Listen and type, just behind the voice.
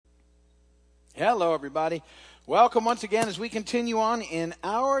Hello, everybody. Welcome once again as we continue on in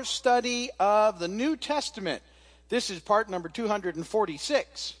our study of the New Testament. This is part number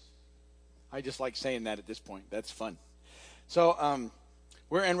 246. I just like saying that at this point. That's fun. So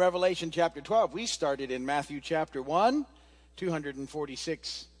we're in Revelation chapter 12. We started in Matthew chapter 1,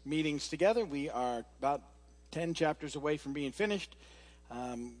 246 meetings together. We are about 10 chapters away from being finished.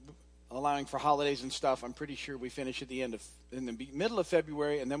 Allowing for holidays and stuff, I'm pretty sure we finish at in the middle of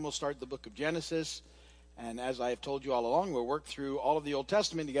February, and then we'll start the book of Genesis. And as I have told you all along, we'll work through all of the Old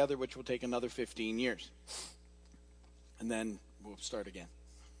Testament together, which will take another 15 years. And then we'll start again,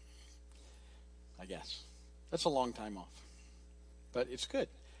 I guess. That's a long time off. But it's good.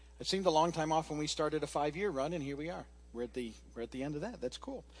 It seemed a long time off when we started a 5-year run, and here we are. We're at the end of that. That's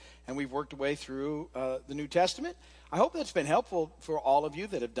cool. And we've worked our way through the New Testament. I hope that's been helpful for all of you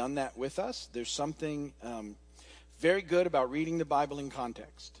that have done that with us. There's something very good about reading the Bible in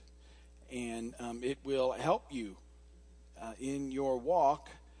context. And it will help you in your walk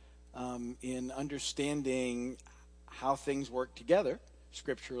in understanding how things work together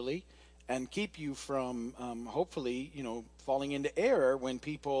scripturally and keep you from, hopefully, falling into error when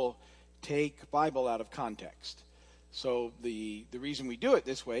people take Bible out of context. So the reason we do it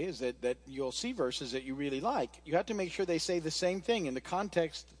this way is that you'll see verses that you really like. You have to make sure they say the same thing in the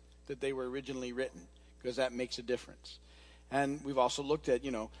context that they were originally written, because that makes a difference. And we've also looked at,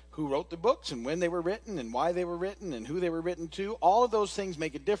 who wrote the books and when they were written and why they were written and who they were written to. All of those things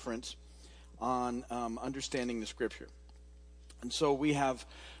make a difference on understanding the Scripture. And so we have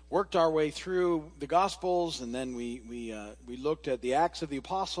worked our way through the Gospels, and then we looked at the Acts of the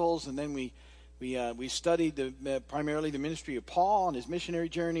Apostles, and then we studied primarily the ministry of Paul and his missionary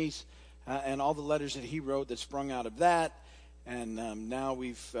journeys and all the letters that he wrote that sprung out of that. And now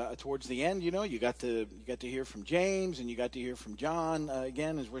we've towards the end, you got to hear from James, and you got to hear from John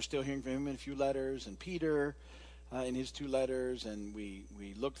again, as we're still hearing from him in a few letters, and Peter in his 2 letters, and we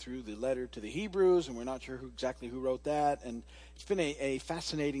looked through the letter to the Hebrews, and we're not sure exactly who wrote that. And it's been a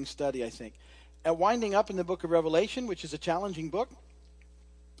fascinating study, I think. Winding up in the book of Revelation, which is a challenging book.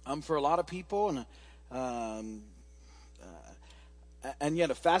 For a lot of people, and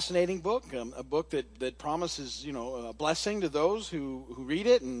yet a fascinating book, a book that promises, a blessing to those who read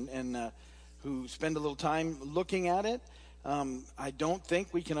it and who spend a little time looking at it. I don't think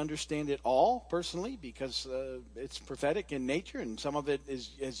we can understand it all personally, because it's prophetic in nature, and some of it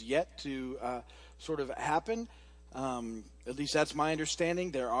is yet to sort of happen. At least that's my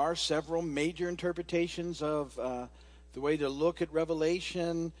understanding. There are several major interpretations of the way to look at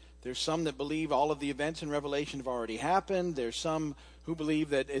Revelation. There's some that believe all of the events in Revelation have already happened. There's some who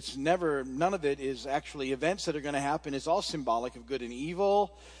believe that none of it is actually events that are going to happen. It's all symbolic of good and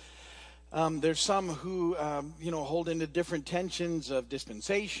evil. There's some who, hold into different tensions of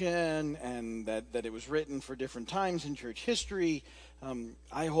dispensation, and that it was written for different times in church history.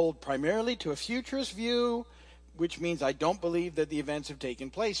 I hold primarily to a futurist view, which means I don't believe that the events have taken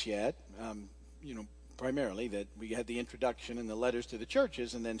place yet. Primarily that we had the introduction and the letters to the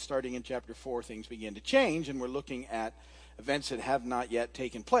churches, and then starting in chapter 4, things begin to change, and we're looking at events that have not yet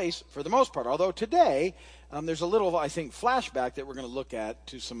taken place for the most part. Although today, there's a little, I think, flashback that we're going to look at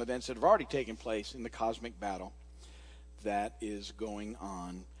to some events that have already taken place in the cosmic battle that is going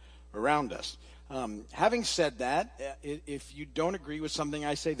on around us. Having said that, if you don't agree with something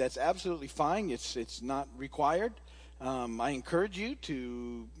I say, that's absolutely fine. It's not required. I encourage you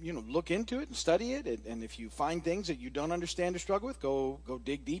to, look into it and study it. And if you find things that you don't understand or struggle with, go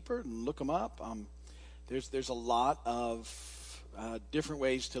dig deeper and look them up. There's a lot of different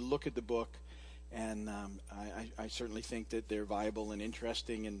ways to look at the book, and I certainly think that they're viable and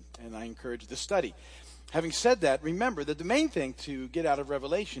interesting, and I encourage the study. Having said that, remember that the main thing to get out of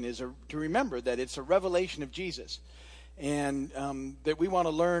Revelation is to remember that it's a revelation of Jesus. And that we want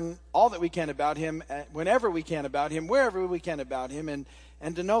to learn all that we can about him, whenever we can about him, wherever we can about him,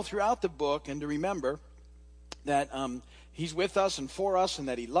 and to know throughout the book, and to remember that he's with us and for us, and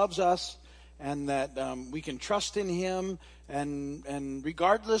that he loves us, and that we can trust in him, and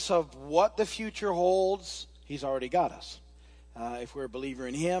regardless of what the future holds, he's already got us. If we're a believer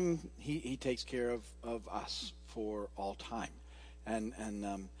in him, he takes care of us for all time, and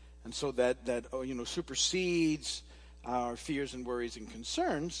so that supersedes our fears and worries and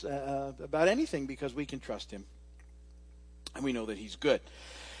concerns about anything, because we can trust him, and we know that he's good.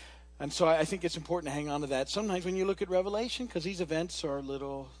 And so I think it's important to hang on to that sometimes when you look at Revelation, because these events are a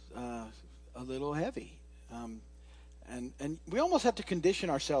little heavy, and we almost have to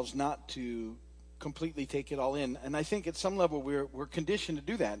condition ourselves not to completely take it all in. And I think at some level we're conditioned to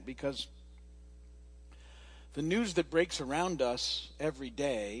do that, because the news that breaks around us every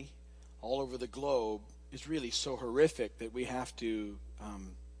day all over the globe is really so horrific that we have to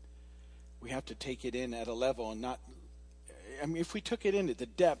take it in at a level and not. I mean, if we took it in at the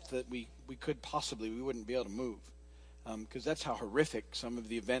depth that we could possibly, we wouldn't be able to move, because that's how horrific some of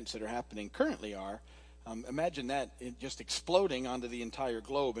the events that are happening currently are. Imagine that just exploding onto the entire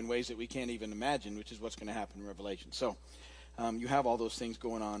globe in ways that we can't even imagine, which is what's going to happen in Revelation. So you have all those things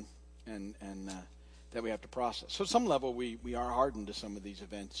going on, and that we have to process. So at some level, we are hardened to some of these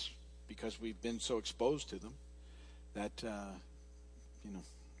events because we've been so exposed to them that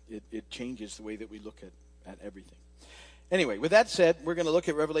it changes the way that we look at everything. Anyway, with that said, we're going to look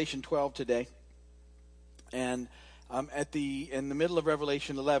at Revelation 12 today, and in the middle of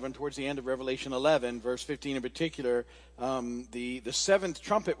Revelation 11, towards the end of Revelation 11, verse 15 in particular, the seventh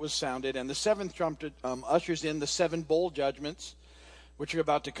trumpet was sounded, and the seventh trumpet ushers in the 7 bowl judgments, which are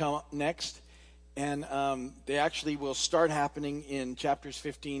about to come up next. And they actually will start happening in chapters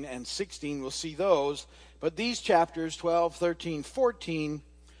 15 and 16. We'll see those. But these chapters, 12, 13, 14,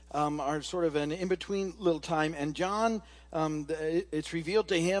 are sort of an in-between little time. And John, it's revealed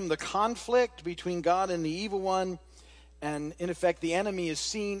to him the conflict between God and the evil one. And in effect, the enemy is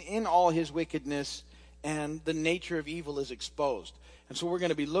seen in all his wickedness, and the nature of evil is exposed. And so we're going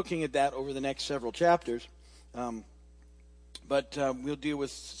to be looking at that over the next several chapters. But we'll deal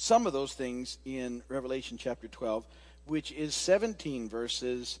with some of those things in Revelation chapter 12, which is 17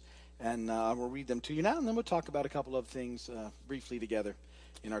 verses. And I will read them to you now, and then we'll talk about a couple of things briefly together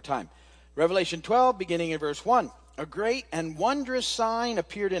in our time. Revelation 12, beginning in verse 1. A great and wondrous sign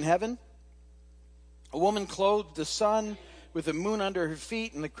appeared in heaven. A woman clothed the sun with the moon under her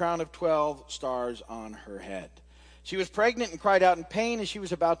feet and the crown of 12 stars on her head. She was pregnant and cried out in pain as she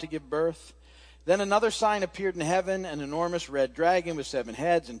was about to give birth. Then another sign appeared in heaven, an enormous red dragon with 7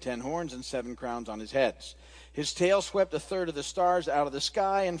 heads and 10 horns and 7 crowns on his heads. His tail swept a third of the stars out of the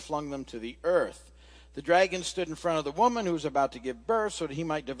sky and flung them to the earth. The dragon stood in front of the woman who was about to give birth so that he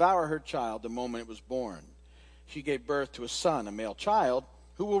might devour her child the moment it was born. She gave birth to a son, a male child,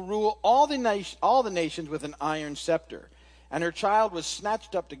 who will rule all the nations with an iron scepter. And her child was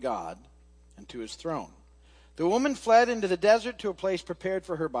snatched up to God and to his throne. The woman fled into the desert to a place prepared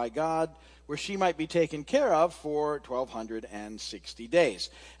for her by God, where she might be taken care of for 1,260 days.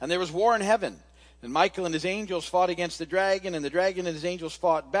 And there was war in heaven. And Michael and his angels fought against the dragon, and the dragon and his angels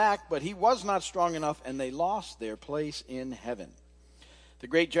fought back, but he was not strong enough, and they lost their place in heaven. The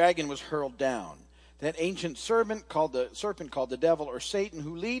great dragon was hurled down, that ancient serpent called the devil or Satan,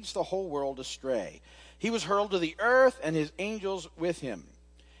 who leads the whole world astray. He was hurled to the earth, and his angels with him.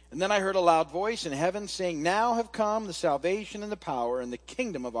 And then I heard a loud voice in heaven saying, "Now have come the salvation and the power and the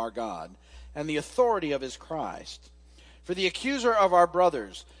kingdom of our God, and the authority of his Christ. For the accuser of our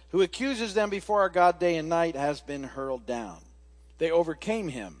brothers, who accuses them before our God day and night, has been hurled down. They overcame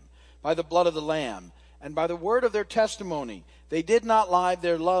him by the blood of the Lamb, and by the word of their testimony. They did not lie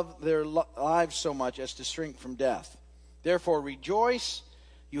their lives so much as to shrink from death. Therefore rejoice,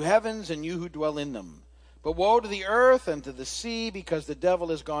 you heavens, and you who dwell in them. But woe to the earth and to the sea, because the devil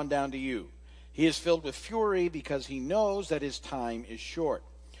has gone down to you. He is filled with fury, because he knows that his time is short."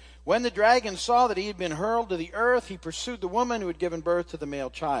 When the dragon saw that he had been hurled to the earth, he pursued the woman who had given birth to the male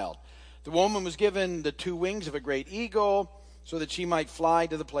child. The woman was given the 2 wings of a great eagle, so that she might fly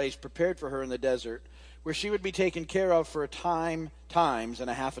to the place prepared for her in the desert, where she would be taken care of for times and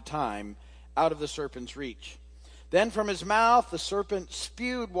a half a time, out of the serpent's reach. Then from his mouth the serpent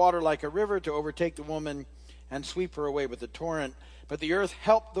spewed water like a river to overtake the woman and sweep her away with a torrent. But the earth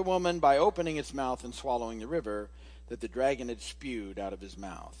helped the woman by opening its mouth and swallowing the river that the dragon had spewed out of his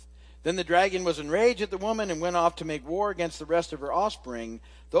mouth. Then the dragon was enraged at the woman and went off to make war against the rest of her offspring,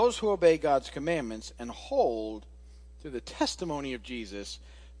 those who obey God's commandments and hold to the testimony of Jesus.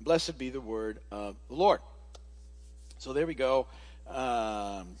 Blessed be the word of the Lord. So there we go.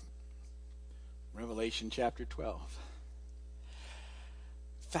 Revelation chapter 12.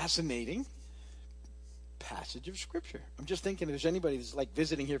 Fascinating passage of Scripture. I'm just thinking, if there's anybody that's like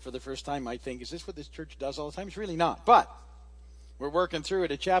visiting here for the first time, might think, is this what this church does all the time? It's really not. But we're working through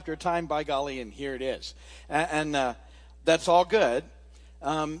it a chapter at a time, by golly, and here it is. And that's all good.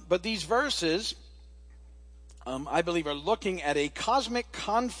 But these verses, I believe, are looking at a cosmic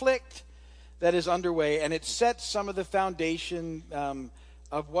conflict that is underway, and it sets some of the foundation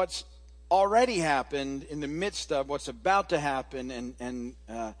of what's already happened in the midst of what's about to happen, and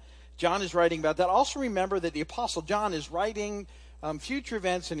John is writing about that. Also remember that the Apostle John is writing future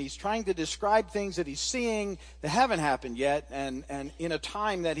events, and he's trying to describe things that he's seeing that haven't happened yet, and in a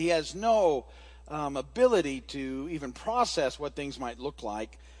time that he has no ability to even process what things might look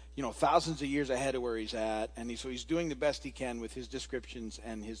like. thousands of years ahead of where he's at, and so he's doing the best he can with his descriptions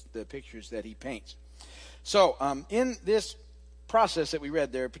and the pictures that he paints. So in this process that we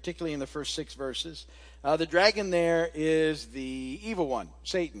read there, particularly in the first 6 verses, the dragon there is the evil one,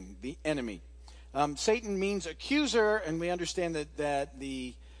 Satan, the enemy. Satan means accuser, and we understand that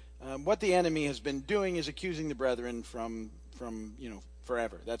the what the enemy has been doing is accusing the brethren from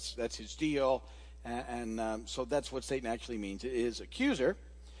forever. That's his deal, and so that's what Satan actually means. It is accuser.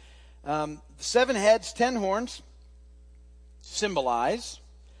 7 heads, 10 horns symbolize,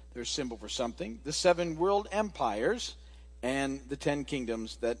 they're a symbol for something, the 7 world empires and the 10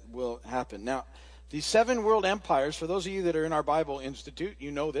 kingdoms that will happen. Now, these 7 world empires, for those of you that are in our Bible Institute,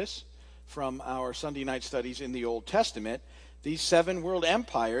 you know this from our Sunday night studies in the Old Testament. These 7 world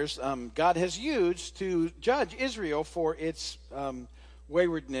empires God has used to judge Israel for its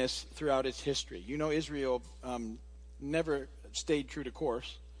waywardness throughout its history. Israel never stayed true to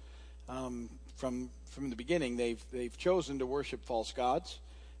course. From the beginning, they've chosen to worship false gods,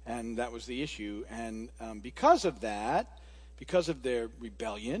 and that was the issue. And because of that, because of their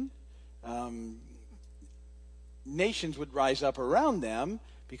rebellion, nations would rise up around them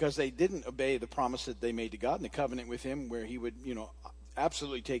because they didn't obey the promise that they made to God and the covenant with him where he would,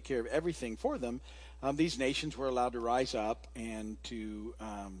 absolutely take care of everything for them. These nations were allowed to rise up and to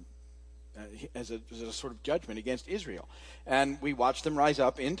as a sort of judgment against Israel. And we watched them rise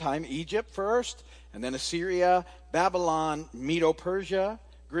up in time. Egypt first, and then Assyria, Babylon, Medo-Persia,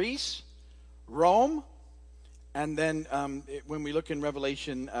 Greece, Rome, and then when we look in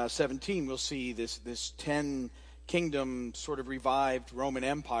Revelation 17, we'll see this 10 kingdom sort of revived Roman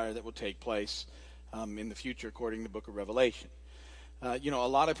Empire that will take place in the future according to the book of Revelation. A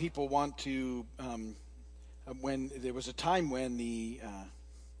lot of people want to, when there was a time when the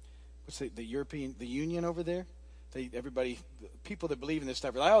Union over there, people that believe in this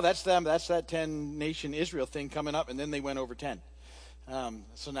stuff are like, oh, that's them, that's that 10 nation Israel thing coming up, and then they went over 10.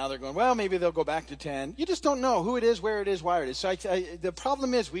 So now they're going, well, maybe they'll go back to 10. You just don't know who it is, where it is, why it is. So the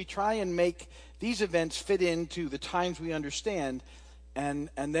problem is we try and make these events fit into the times we understand, and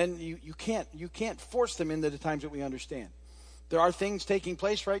then you can't force them into the times that we understand. There are things taking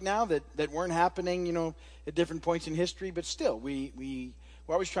place right now that weren't happening, at different points in history, but still, we're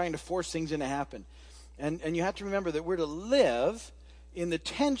always trying to force things into happen. And you have to remember that we're to live in the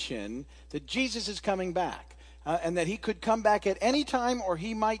tension that Jesus is coming back. And that he could come back at any time, or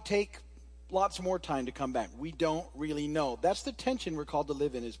he might take lots more time to come back. We don't really know. That's the tension we're called to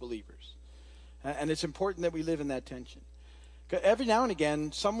live in as believers. And it's important that we live in that tension. Every now and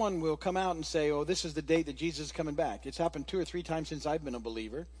again, someone will come out and say, oh, this is the date that Jesus is coming back. It's happened 2 or 3 times since I've been a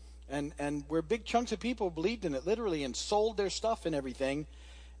believer. And where big chunks of people believed in it, literally, and sold their stuff and everything.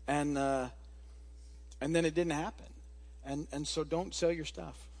 And then it didn't happen. And so don't sell your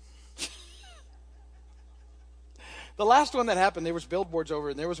stuff. The last one that happened, there was billboards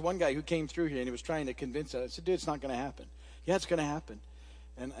over, and there was one guy who came through here, and he was trying to convince us. I said, dude, it's not going to happen. Yeah, it's going to happen.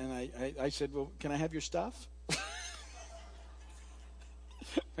 And I said, well, can I have your stuff?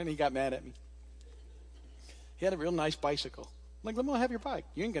 And he got mad at me. He had a real nice bicycle. I'm like, let me have your bike.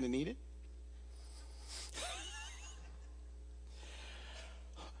 You ain't going to need it.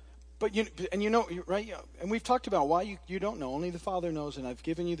 But right? And we've talked about why you don't know. Only the Father knows, and I've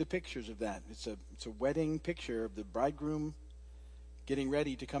given you the pictures of that. It's a wedding picture of the bridegroom getting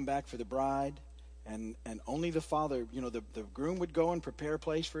ready to come back for the bride, and only the Father. The groom would go and prepare a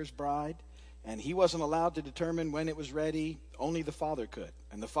place for his bride, and he wasn't allowed to determine when it was ready. Only the Father could,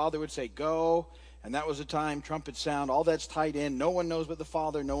 and the Father would say, "Go." And that was the time, trumpet sound. All that's tied in. No one knows but the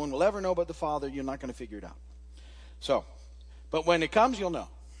Father. No one will ever know but the Father. You're not going to figure it out. So, but when it comes, you'll know.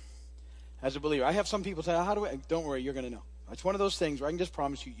 As a believer, I have some people say, how do I? Don't worry, you're going to know. It's one of those things where I can just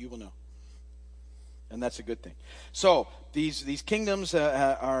promise you will know. And that's a good thing. So these kingdoms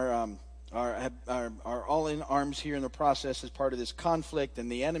are all in arms here in the process as part of this conflict,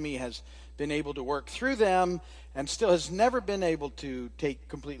 and the enemy has been able to work through them and still has never been able to take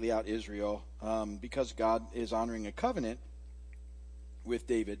completely out Israel because God is honoring a covenant with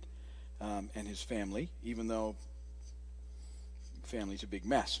David and his family, even though family's a big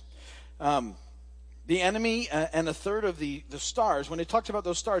mess. The enemy and a third of the stars, when it talks about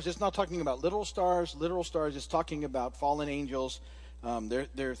those stars, it's not talking about literal stars. It's talking about fallen angels.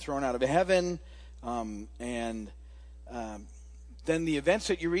 They're thrown out of heaven. And then the events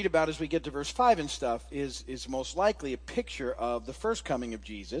that you read about as we get to verse 5 and stuff is most likely a picture of the first coming of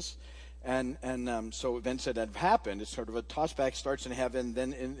Jesus. And so events that have happened, it's sort of a toss back, starts in heaven,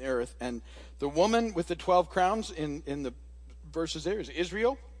 then in earth. And the woman with the 12 crowns in the verses there is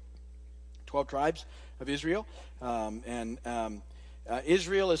Israel. 12 tribes of Israel, and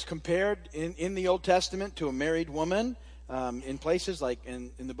Israel is compared in the Old Testament to a married woman in places like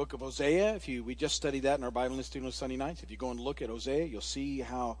in the book of Hosea. We just studied that in our Bible Institute on Sunday nights. If you go and look at Hosea, you'll see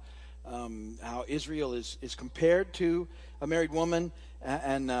how Israel is compared to a married woman,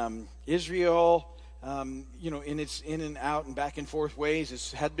 and Israel, in its in and out and back and forth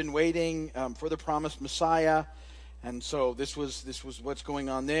ways, had been waiting for the promised Messiah. And so this was what's going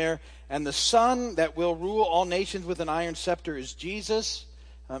on there. And the son that will rule all nations with an iron scepter is Jesus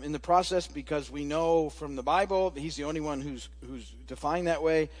in the process, because we know from the Bible he's the only one who's defined that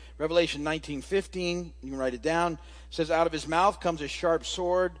way. Revelation 19:15, you can write it down, says, out of his mouth comes a sharp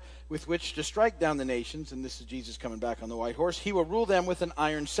sword with which to strike down the nations. And this is Jesus coming back on the white horse. He will rule them with an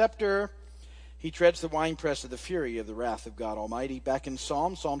iron scepter. He treads the winepress of the fury of the wrath of God Almighty. Back in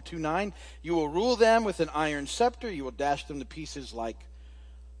Psalm 2:9, you will rule them with an iron scepter. You will dash them to pieces like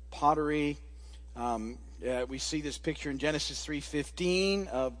pottery. We see this picture in Genesis 3:15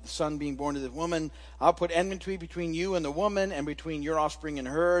 of the son being born to the woman. I'll put enmity between you and the woman, and between your offspring and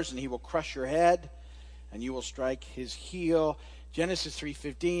hers, and he will crush your head, and you will strike his heel. Genesis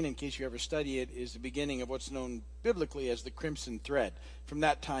 3:15, in case you ever study it, is the beginning of what's known biblically as the crimson thread. From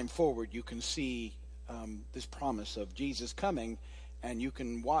that time forward, you can see this promise of Jesus coming, and you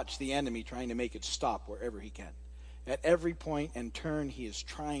can watch the enemy trying to make it stop wherever he can. At every point and turn, he is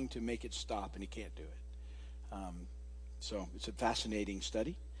trying to make it stop, and he can't do it. So it's a fascinating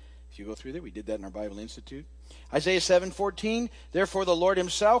study. If you go through there, we did that in our Bible Institute. Isaiah 7:14, therefore the Lord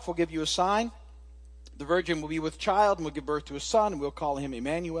himself will give you a sign. The virgin will be with child and will give birth to a son, and we'll call him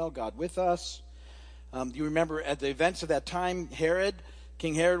Emmanuel, God with us. You remember at the events of that time,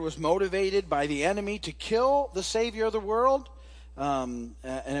 King Herod was motivated by the enemy to kill the Savior of the world. And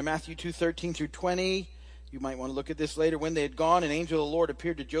in Matthew 2:13 through 20, you might want to look at this later. When they had gone, an angel of the Lord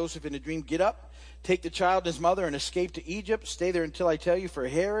appeared to Joseph in a dream. Get up, take the child and his mother, and escape to Egypt. Stay there until I tell you, for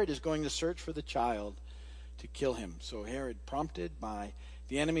Herod is going to search for the child to kill him. So Herod, prompted by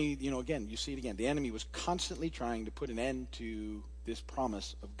the enemy, again, you see it again. The enemy was constantly trying to put an end to this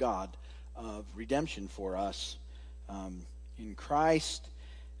promise of God of redemption for us in Christ.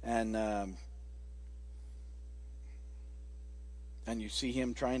 And you see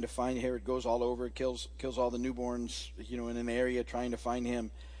him trying to find Herod. Goes all over, kills all the newborns, in an area trying to find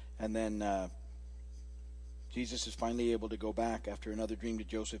him. And then Jesus is finally able to go back after another dream to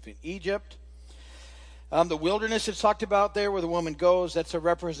Joseph in Egypt. The wilderness it's talked about there, where the woman goes, that's a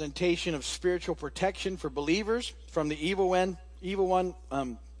representation of spiritual protection for believers from the evil one.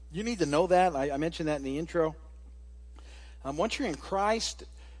 You need to know that. I mentioned that in the intro. Once you're in Christ,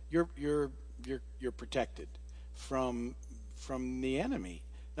 you're protected from the enemy.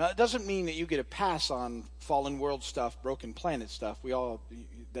 Now, it doesn't mean that you get a pass on fallen world stuff, broken planet stuff.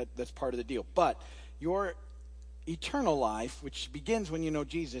 That's part of the deal. But your eternal life, which begins when you know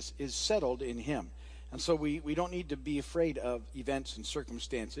Jesus, is settled in him. And so we don't need to be afraid of events and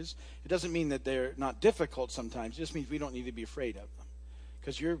circumstances. It doesn't mean that they're not difficult sometimes. It just means we don't need to be afraid of them,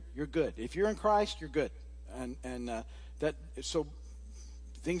 because you're good. If you're in Christ, you're good. So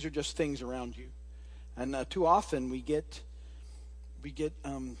things are just things around you. And too often we get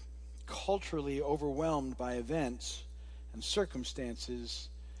culturally overwhelmed by events and circumstances,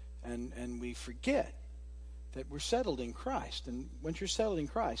 and we forget that we're settled in Christ. And once you're settled in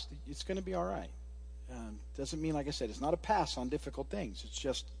Christ, it's going to be all right. Doesn't mean, like I said, it's not a pass on difficult things. It's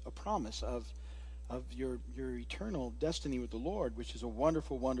just a promise of your eternal destiny with the Lord, which is a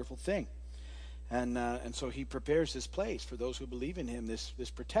wonderful, wonderful thing. And so he prepares this place for those who believe in him, this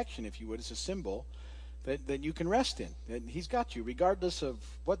protection, if you would. It's a symbol that you can rest in. That he's got you, regardless of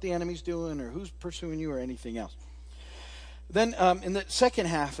what the enemy's doing or who's pursuing you or anything else. Then in the second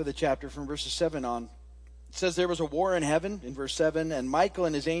half of the chapter, from verses 7 on, it says there was a war in heaven, in verse 7, and Michael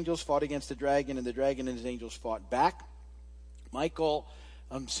and his angels fought against the dragon, and the dragon and his angels fought back. Michael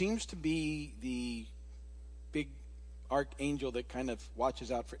seems to be the big archangel that kind of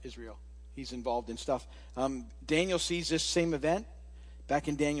watches out for Israel. He's involved in stuff. Daniel sees this same event back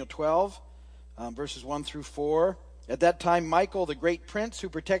in Daniel 12, verses 1 through 4. At that time, Michael, the great prince who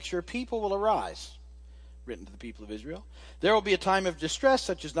protects your people, will arise. Written to the people of Israel. There will be a time of distress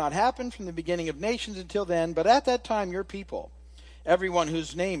such as not happened from the beginning of nations until then, but at that time your people, everyone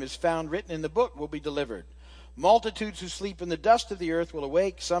whose name is found written in the book, will be delivered. Multitudes who sleep in the dust of the earth will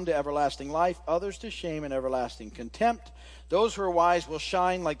awake, some to everlasting life, others to shame and everlasting contempt. Those who are wise will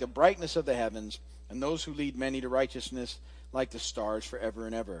shine like the brightness of the heavens, and those who lead many to righteousness like the stars forever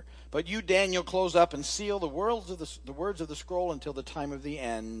and ever. But you, Daniel, close up and seal the words of the scroll until the time of the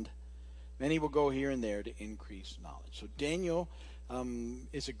end. Many will go here and there to increase knowledge. So Daniel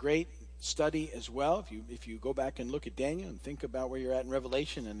is a great study as well. If you go back and look at Daniel and think about where you're at in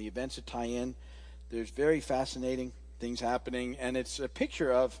Revelation and the events that tie in, there's very fascinating things happening, and it's a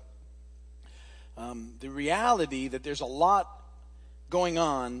picture of the reality that there's a lot going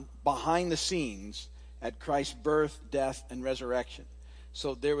on behind the scenes at Christ's birth, death, and resurrection.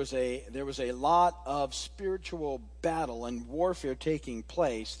 So there was a lot of spiritual battle and warfare taking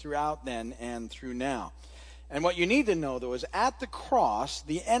place throughout then and through now. And what you need to know, though, is at the cross,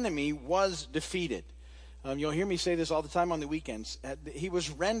 the enemy was defeated. You'll hear me say this all the time on the weekends. He was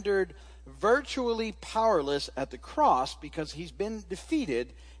rendered virtually powerless at the cross because he's been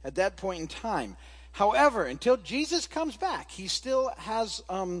defeated at that point in time. However, until Jesus comes back, he still has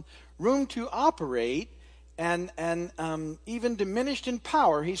room to operate, and even diminished in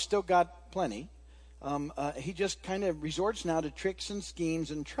power, he's still got plenty. He just kind of resorts now to tricks and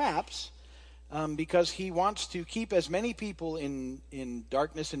schemes and traps, because he wants to keep as many people in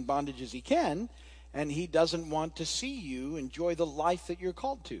darkness and bondage as he can, and he doesn't want to see you enjoy the life that you're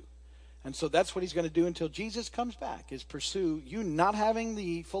called to. And so that's what he's going to do until Jesus comes back, is pursue you not having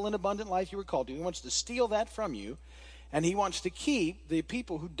the full and abundant life you were called to. He wants to steal that from you, and he wants to keep the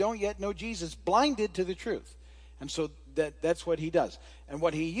people who don't yet know Jesus blinded to the truth. And so that's what he does. And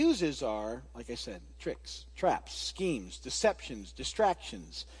what he uses are, like I said, tricks, traps, schemes, deceptions,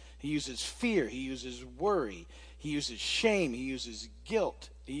 distractions. He uses fear. He uses worry. He uses shame. He uses guilt.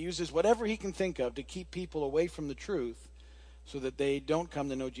 He uses whatever he can think of to keep people away from the truth so that they don't come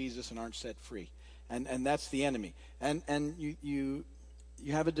to know Jesus and aren't set free. And that's the enemy. And you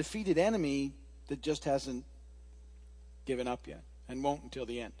have a defeated enemy that just hasn't given up yet and won't until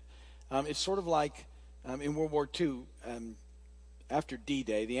the end. It's sort of like in World War II, after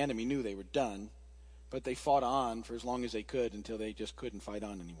D-Day, the enemy knew they were done, but they fought on for as long as they could until they just couldn't fight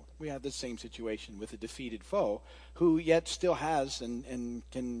on anymore. We have the same situation with a defeated foe who yet still has and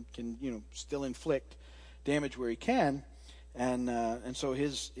can still inflict damage where he can, and so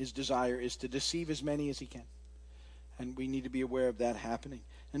his desire is to deceive as many as he can, and we need to be aware of that happening.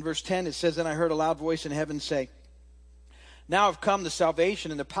 In verse 10 it says, "Then I heard a loud voice in heaven say, 'Now have come the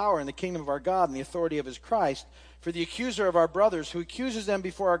salvation and the power and the kingdom of our God and the authority of his Christ. For the accuser of our brothers, who accuses them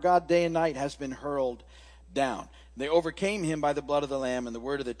before our God day and night, has been hurled down. They overcame him by the blood of the Lamb and the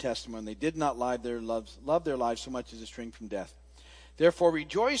word of the testimony. They did not love their lives so much as to shrink from death. Therefore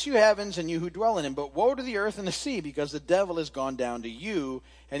rejoice, you heavens, and you who dwell in them. But woe to the earth and the sea, because the devil is gone down to you,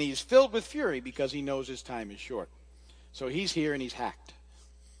 and he is filled with fury, because he knows his time is short.'" So he's here and he's hacked.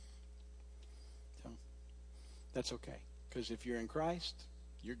 So that's okay. Because if you're in Christ,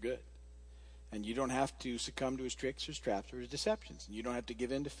 you're good. And you don't have to succumb to his tricks or his traps or his deceptions. And you don't have to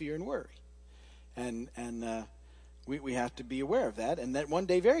give in to fear and worry. And we have to be aware of that. And that one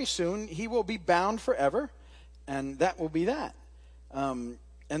day, very soon, he will be bound forever. And that will be that. And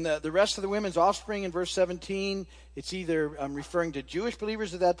the rest of the women's offspring in verse 17, it's either referring to Jewish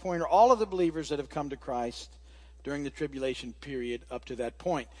believers at that point or all of the believers that have come to Christ during the tribulation period up to that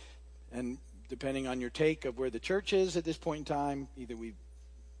point. And depending on your take of where the church is at this point in time, either we've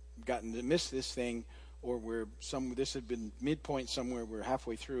gotten to miss this thing, or this had been midpoint somewhere, we're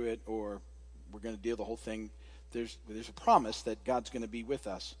halfway through it, or we're going to deal the whole thing. There's a promise that God's going to be with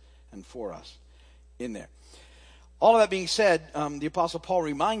us and for us in there. All of that being said, the Apostle Paul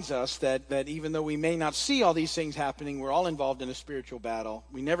reminds us that even though we may not see all these things happening, we're all involved in a spiritual battle.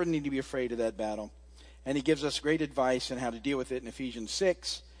 We never need to be afraid of that battle. And he gives us great advice on how to deal with it in Ephesians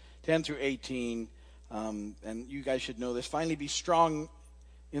 6, 10 through 18. And you guys should know this. "Finally, be strong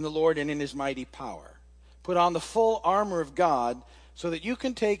in the Lord and in his mighty power. Put on the full armor of God so that you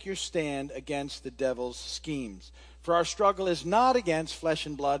can take your stand against the devil's schemes. For our struggle is not against flesh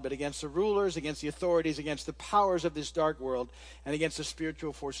and blood, but against the rulers, against the authorities, against the powers of this dark world, and against the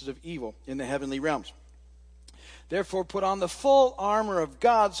spiritual forces of evil in the heavenly realms. Therefore, put on the full armor of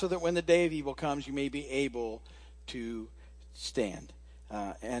God so that when the day of evil comes, you may be able to stand.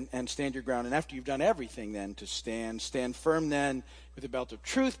 And stand your ground. And after you've done everything then to stand firm then with the belt of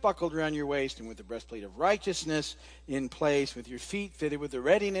truth buckled around your waist and with the breastplate of righteousness in place, with your feet fitted with the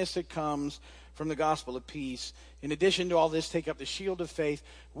readiness that comes from the gospel of peace. In addition to all this, take up the shield of faith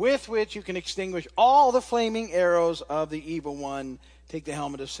with which you can extinguish all the flaming arrows of the evil one. Take the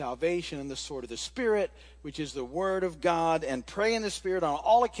helmet of salvation and the sword of the Spirit, which is the word of God, and pray in the Spirit on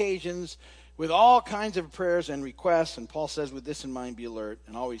all occasions with all kinds of prayers and requests. And Paul says, with this in mind, be alert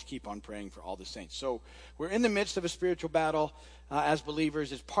and always keep on praying for all the saints. So we're in the midst of a spiritual battle as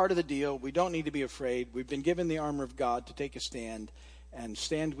believers. It's part of the deal. We don't need to be afraid. We've been given the armor of God to take a stand, and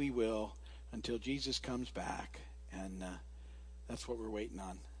stand we will until Jesus comes back. And that's what we're waiting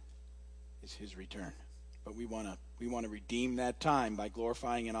on, is his return. But we want to redeem that time by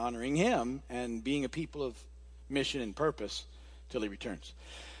glorifying and honoring him and being a people of mission and purpose till he returns.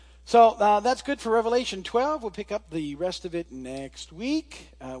 So that's good for Revelation 12. We'll pick up the rest of it next week.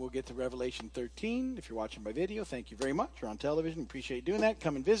 We'll get to Revelation 13. If you're watching by video, thank you very much. Or on television, appreciate doing that.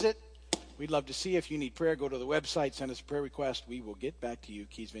 Come and visit. We'd love to see you. If you need prayer, go to the website, send us a prayer request. We will get back to you,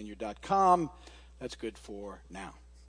 keysvineyard.com. That's good for now.